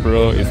think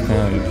bro is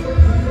canned.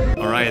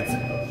 Alright,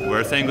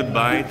 we're saying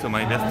goodbye to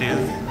my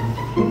besties.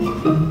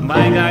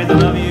 Bye guys, I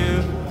love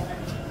you.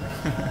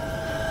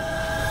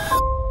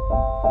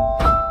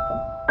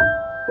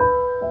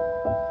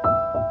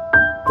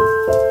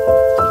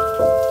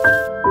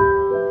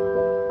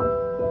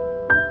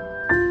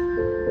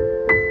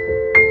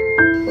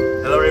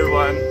 Hello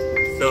everyone.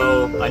 So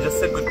I just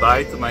said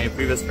goodbye to my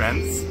previous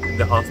friends in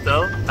the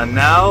hostel, and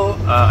now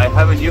I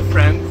have a new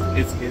friend.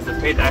 He's a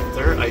paid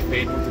actor. I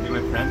paid him to be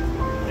my friend.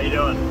 How you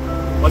doing?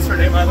 What's your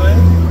name, by the way?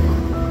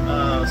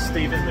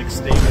 Stephen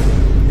McSteven.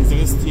 His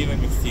name is Steven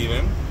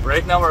McSteven.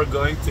 Right now we're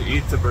going to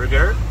eat a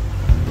burger.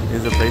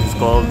 There's a place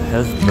called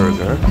Hess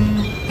Burger.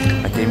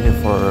 I came here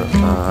for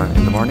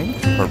in the morning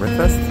for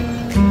breakfast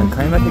and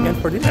coming back again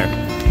for dinner. Do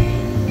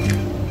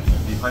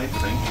you find it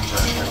strange?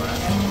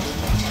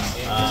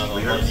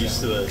 I'm not used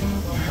to it.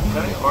 Can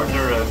I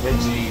order a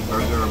veggie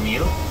burger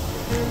meal?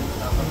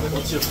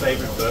 What's your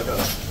favorite burger?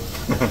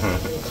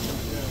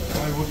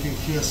 I'm working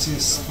here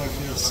since 5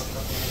 years.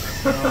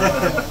 You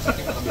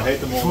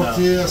hate them all 40 now.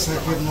 years I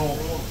have no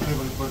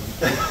favorite burger.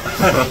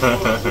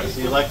 So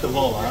you like them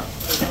all, huh?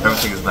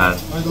 Everything is bad.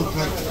 I don't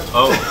like it.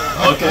 Oh,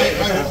 okay. I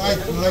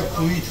like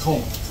to eat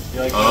home.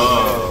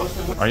 Oh.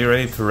 Are you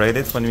ready to rate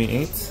it when we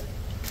eat?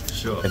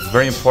 Sure. It's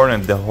very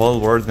important. The whole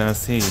world's gonna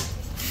see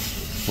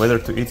whether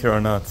to eat here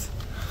or not.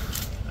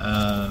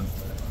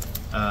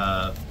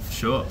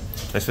 Sure.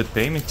 They should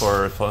pay me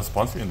for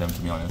sponsoring them,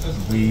 to be honest.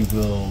 We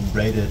will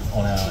rate it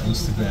on our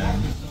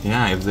Instagram.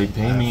 Yeah, if they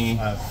pay me.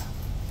 I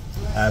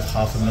have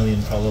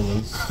 500,000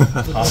 followers.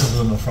 Half of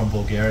them are from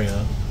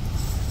Bulgaria.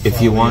 If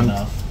you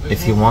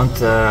Funnily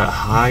want a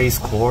high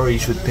score, you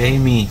should pay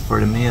me for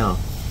the meal.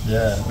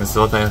 Yeah. That's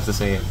what I have to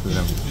say to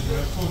them.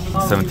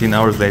 17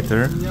 hours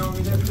later,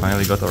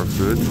 finally got our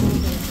food.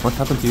 What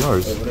happened to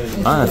yours?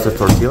 Ah, it's a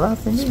tortilla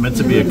thing? It's meant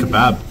to be a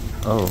kebab.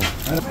 Oh.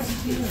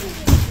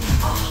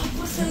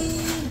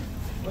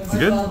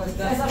 Good?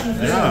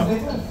 Yeah.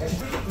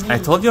 I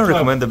told you I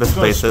recommend the best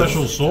places.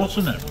 Special sauce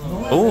in it.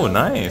 Oh,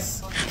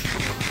 nice.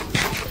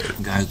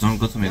 Guys, don't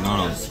go to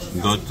McDonald's.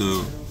 Go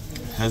to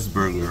Hess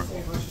Burger.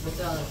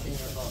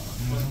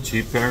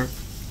 Cheaper,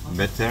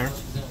 better,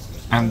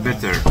 and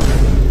better.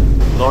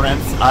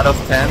 Lawrence, out of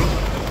 10,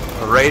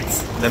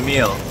 rates the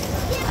meal.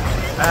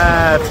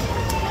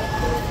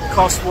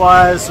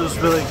 Cost-wise, it was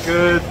really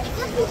good.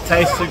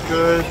 Tasted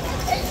good.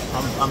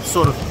 I'm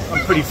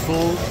pretty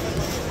full.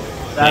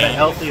 They had a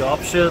healthy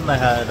option. They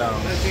had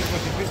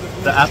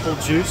the apple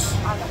juice,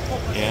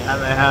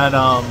 and they had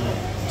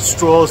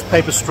straws,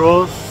 paper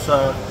straws.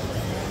 So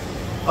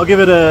I'll give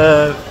it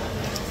a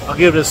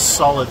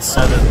solid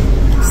 7.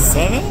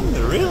 7?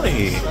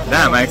 Really?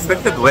 Damn, I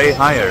expected way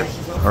higher.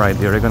 Alright,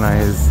 they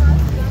recognize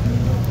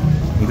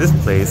this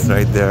place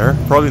right there.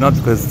 Probably not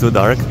because it's too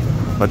dark,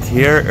 but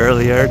here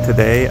earlier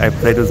today I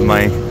played with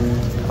my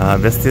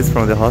besties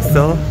from the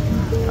hostel,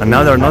 and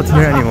now they're not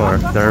here anymore.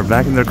 They're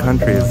back in their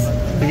countries.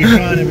 You're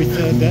crying every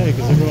third day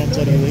because everyone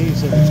bloody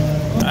leaves every time.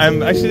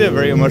 I'm actually a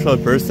very emotional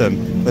person.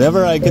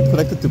 Whenever I get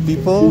connected to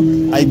people,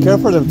 I care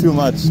for them too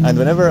much, and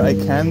whenever I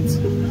can't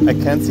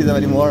see them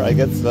anymore, I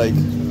get like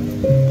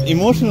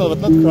emotional, but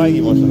not crying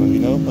emotional, you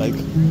know, like.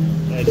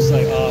 They're just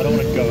like, oh, I don't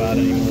want to go out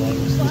anymore.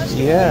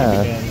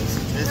 Yeah.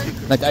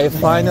 Like I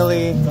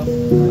finally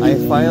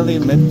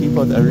met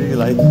people that I really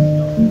like,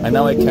 and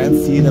now I can't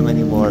see them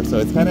anymore. So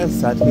it's kind of a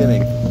sad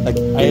feeling. Like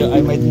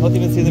I might not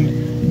even see them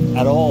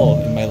at all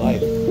in my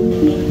life.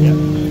 Yeah.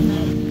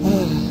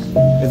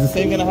 Is the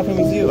same gonna happen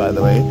with you, by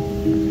the way?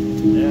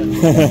 Yeah.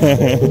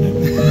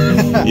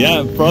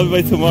 Yeah,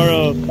 probably by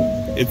tomorrow.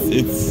 It's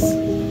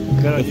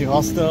Go to a new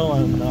hostel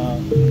and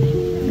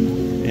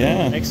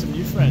yeah, make some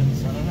new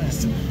friends. I don't know.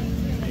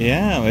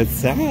 yeah, it's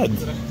sad.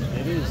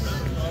 It is.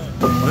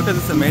 Look at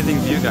this amazing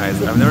view,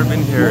 guys. I've never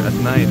been here at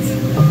night.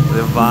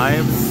 The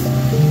vibes,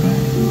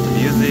 the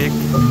music,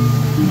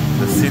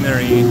 the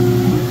scenery,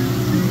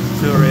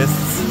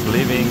 tourists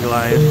living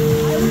life,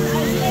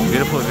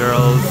 beautiful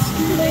girls.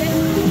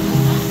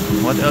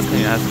 What else can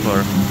you ask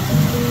for?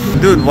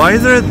 Dude, why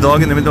is there a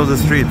dog in the middle of the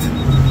street?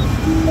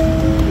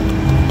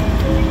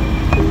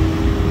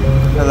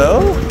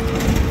 Hello?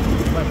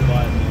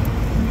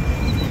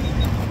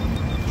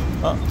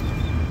 Oh.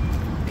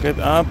 Get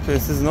up,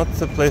 this is not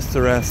the place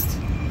to rest.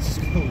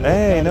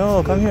 Hey,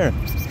 no, come here.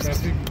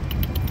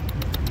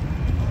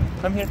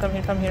 Come here, come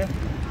here, come here.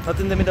 Not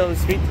in the middle of the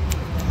street.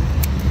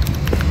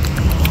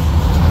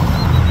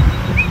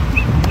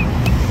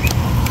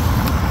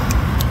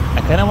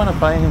 I kinda wanna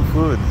buy him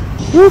food.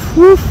 Woof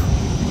woof.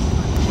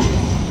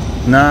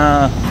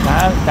 Nah,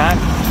 back.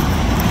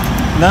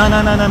 No.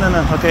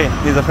 Okay,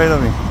 he's afraid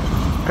of me.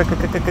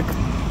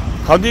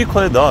 How do you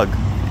call a dog? I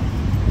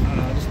don't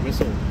know, just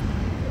whistle.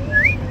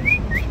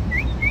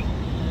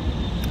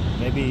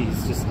 Maybe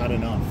he's just had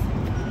enough.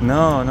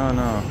 No.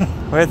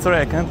 Wait, sorry,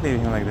 I can't leave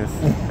him like this.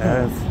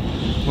 Yes.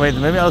 Wait,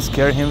 maybe I'll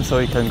scare him so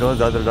he can go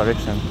the other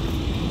direction.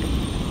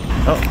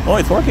 Oh,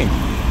 it's working.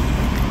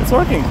 It's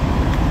working.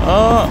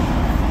 Oh,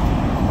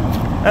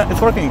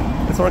 it's working.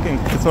 It's working.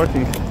 It's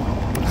working.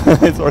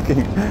 It's working.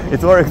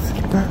 It worked.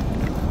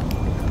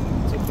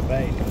 Took the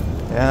bait.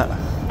 Yeah.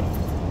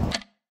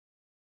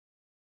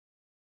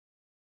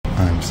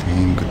 I'm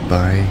saying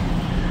goodbye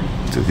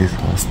to this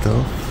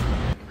hostel,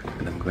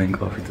 and I'm going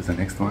off into the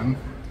next one,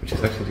 which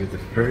is actually the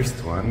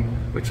first one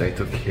which I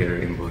took here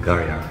in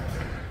Bulgaria.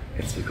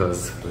 It's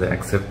because they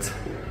accept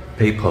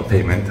PayPal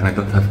payment and I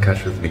don't have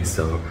cash with me,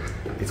 so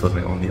it was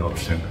my only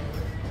option.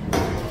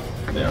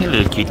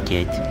 Hello, cute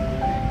cat.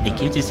 I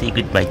came to say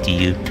goodbye to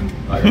you.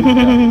 I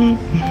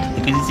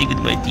came to say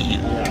goodbye to you.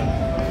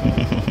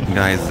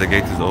 Guys, the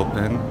gate is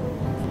open,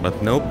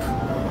 but nope.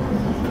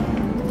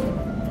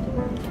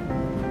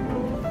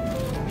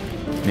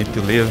 Need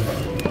to leave.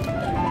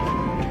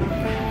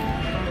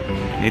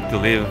 Need to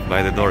leave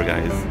by the door,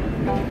 guys.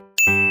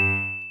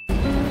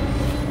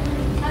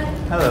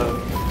 Hello.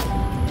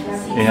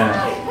 Yeah.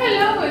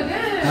 Hello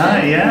again.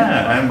 Hi,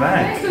 yeah, I'm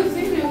back. Nice to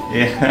see you.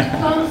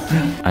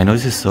 Yeah. I know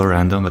this is so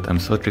random, but I'm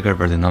so triggered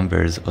by the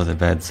numbers of the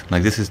beds.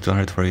 Like this is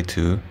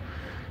 242,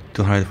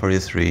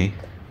 243.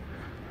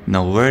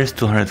 Now where's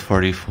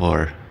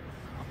 244?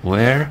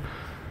 Where?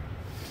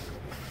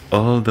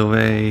 All the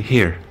way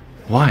here.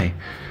 Why?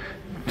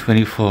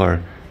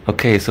 24.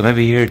 Okay, so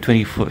maybe here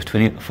 24,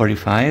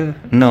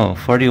 45? No,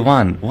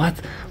 41. What?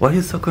 Why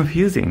is it so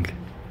confusing?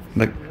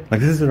 Like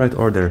this is the right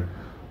order.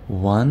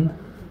 1,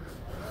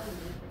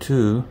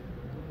 2,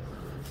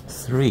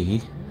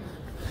 3,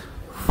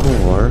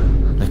 4.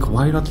 Like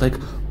why not like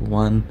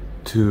 1,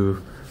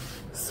 2,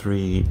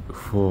 3,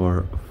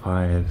 4,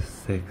 5,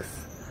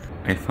 6?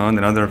 I found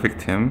another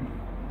victim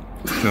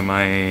to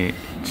my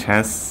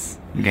chess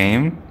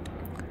game,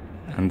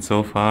 and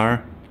so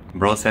far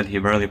bro said he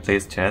barely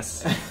plays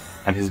chess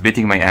and he's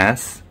beating my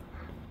ass,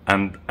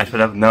 and I should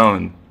have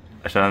known.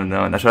 I should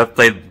have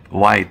played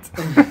white.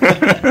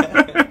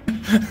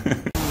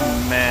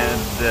 Man,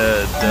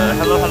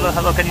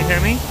 hello, can you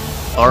hear me?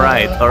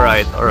 Alright.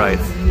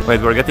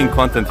 Wait, we're getting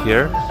content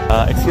here.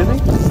 Excuse me?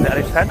 The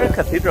Alexandria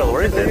Cathedral,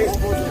 where is it?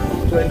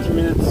 20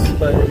 minutes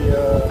by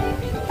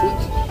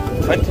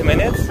foot. 20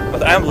 minutes?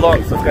 But I'm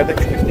long, so it's gonna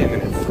take 15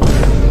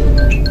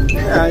 minutes.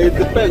 Yeah, it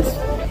depends.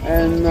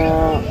 And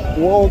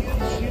walk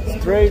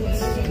straight,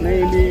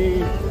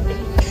 maybe.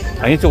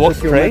 I need to walk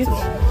straight?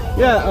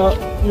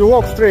 Yeah, you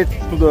walk straight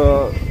to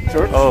the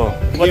church. Oh,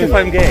 what if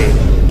I'm gay?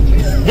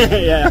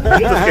 Yeah.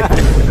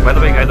 By the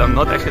way, guys, I'm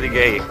not actually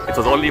gay. It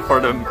was only for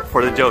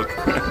the joke.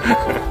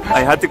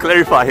 I had to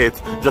clarify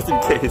it, just in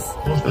case.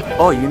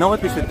 Oh, you know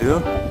what we should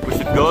do? We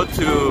should go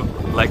to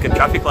like a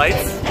traffic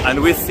lights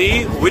and we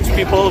see which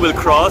people will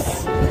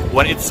cross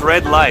when it's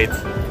red light.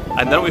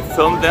 And then we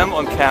film them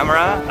on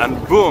camera and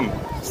boom,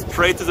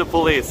 straight to the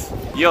police.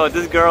 Yo,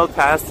 this girl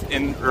passed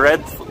in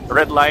red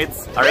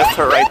lights, arrest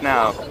her right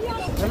now.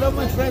 Hello,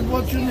 my friend,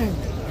 what's your name?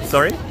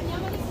 Sorry?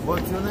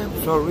 What's your name?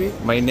 Sorry.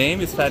 My name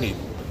is Fadi.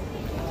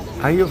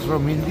 Are you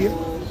from India?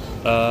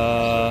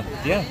 Yeah.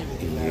 Yes.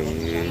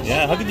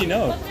 Yeah, how did you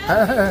know?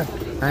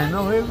 I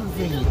know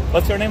everything.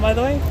 What's your name, by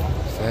the way?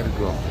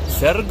 Sergo.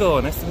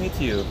 Sergo, nice to meet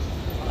you.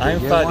 I'm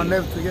Fadi. One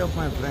left to give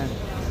my friend.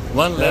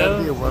 One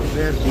left? Was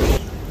there.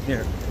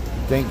 Here.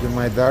 Thank you,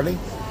 my darling.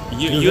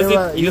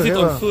 Use it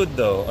on food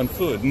though, on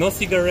food. No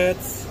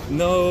cigarettes,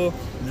 no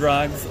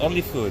drugs,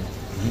 only food.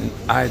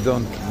 I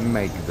don't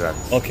make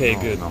drugs. Okay,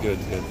 no, good.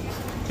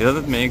 He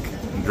doesn't make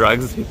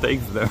drugs, he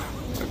takes them.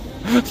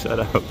 Shut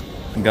up.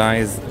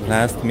 Guys,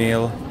 last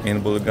meal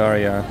in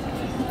Bulgaria.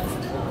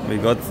 We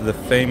got the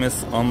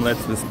famous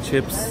omelette with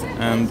chips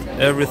and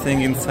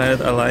everything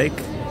inside I like.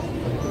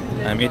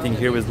 I'm eating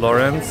here with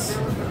Lawrence.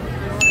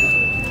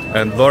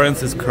 And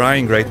Lawrence is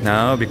crying right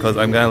now because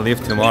I'm gonna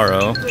leave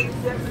tomorrow.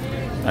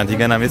 And you're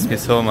gonna miss me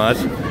so much.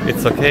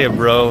 It's okay,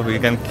 bro. We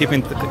can keep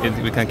in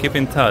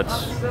touch.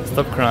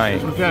 Stop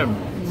crying. Okay.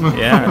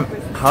 Yeah.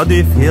 How do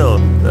you feel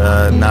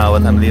now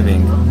that I'm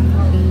leaving?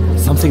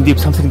 Something deep.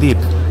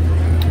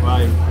 Well,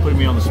 you're putting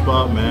me on the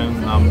spot,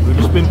 man. We've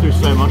just been through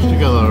so much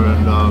together,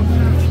 and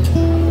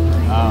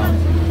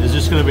there's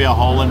just gonna be a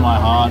hole in my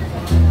heart.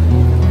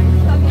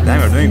 Damn,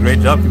 you're doing a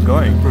great job. Keep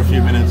going. For a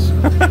few minutes.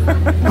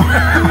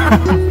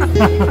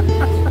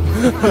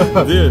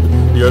 Dude,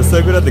 you're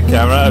so good at the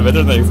camera,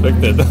 better than I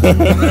expected.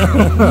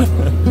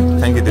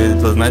 Thank you, dude.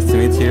 It was nice to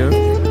meet you,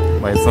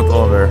 but it's not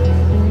over.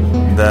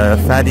 The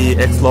Fadi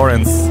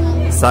ex-Lawrence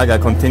saga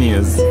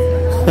continues.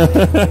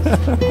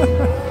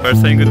 We're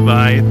saying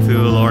goodbye to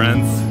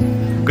Lawrence.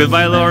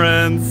 Goodbye,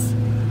 Lawrence.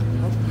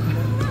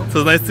 It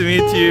was nice to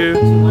meet you.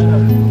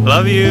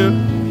 Love you.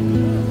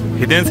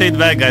 He didn't say it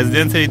back, guys.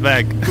 Didn't say it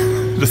back.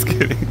 Just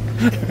kidding.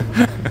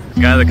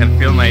 Guys, I can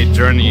feel my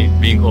journey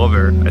being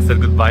over. I said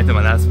goodbye to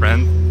my last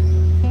friend.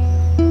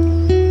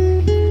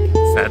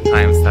 Sad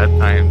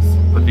times,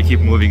 but we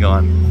keep moving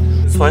on.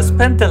 So I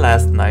spent the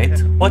last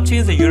night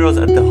watching the Euros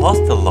at the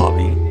hostel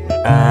lobby,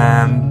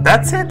 and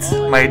that's it.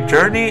 My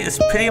journey is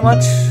pretty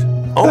much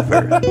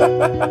over.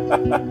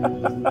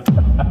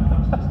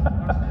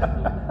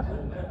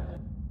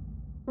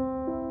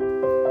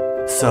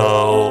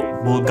 So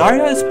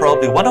Bulgaria is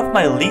probably one of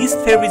my least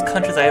favorite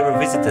countries I ever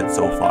visited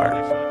so far,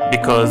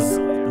 because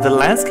the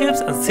landscapes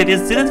and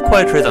cities didn't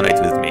quite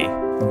resonate with me.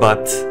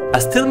 But I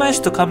still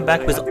managed to come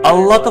back with a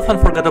lot of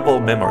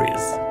unforgettable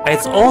memories, and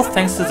it's all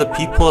thanks to the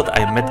people that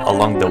I met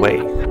along the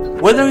way.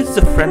 Whether it's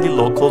the friendly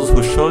locals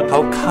who showed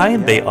how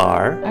kind they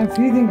are, I'm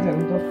feeding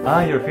them.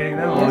 Ah, you're feeding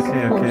them? Yes,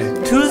 okay, of okay.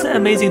 course. To the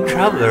amazing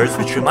travelers,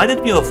 which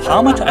reminded me of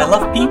how much I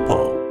love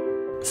people.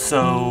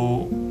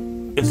 So,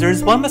 if there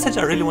is one message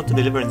I really want to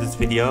deliver in this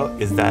video,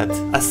 is that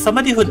as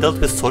somebody who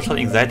dealt with social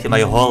anxiety my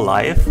whole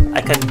life,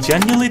 I can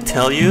genuinely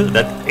tell you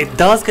that it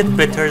does get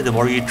better the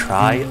more you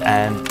try,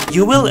 and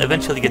you will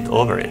eventually get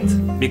over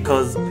it.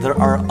 Because there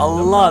are a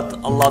lot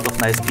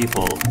of nice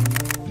people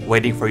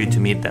waiting for you to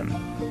meet them.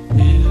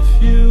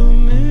 If you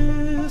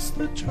miss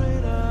the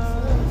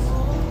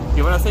trade-offs.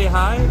 You wanna say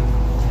hi?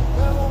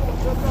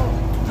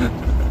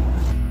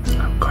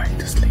 I'm going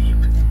to sleep.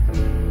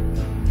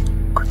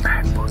 Good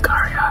night,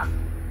 Bulgaria.